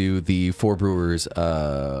go to the Four Brewers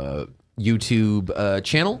YouTube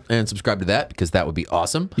channel and subscribe to that because that would be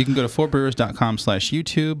awesome. You can go to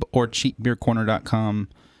fourbrewers.com/YouTube or cheapbeercorner.com,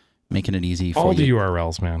 making it easy for All the you.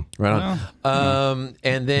 URLs, man. Right on.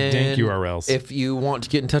 And then Dank URLs. if you want to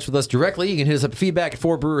get in touch with us directly, you can hit us up at feedback at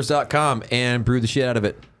fourbrewers.com and brew the shit out of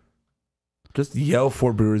it. just yell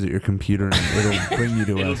 4 Brewers at your computer and it'll bring you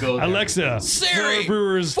to us. Alexa, Siri, Four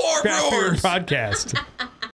Brewers Four Craft Beer Brewers. Podcast.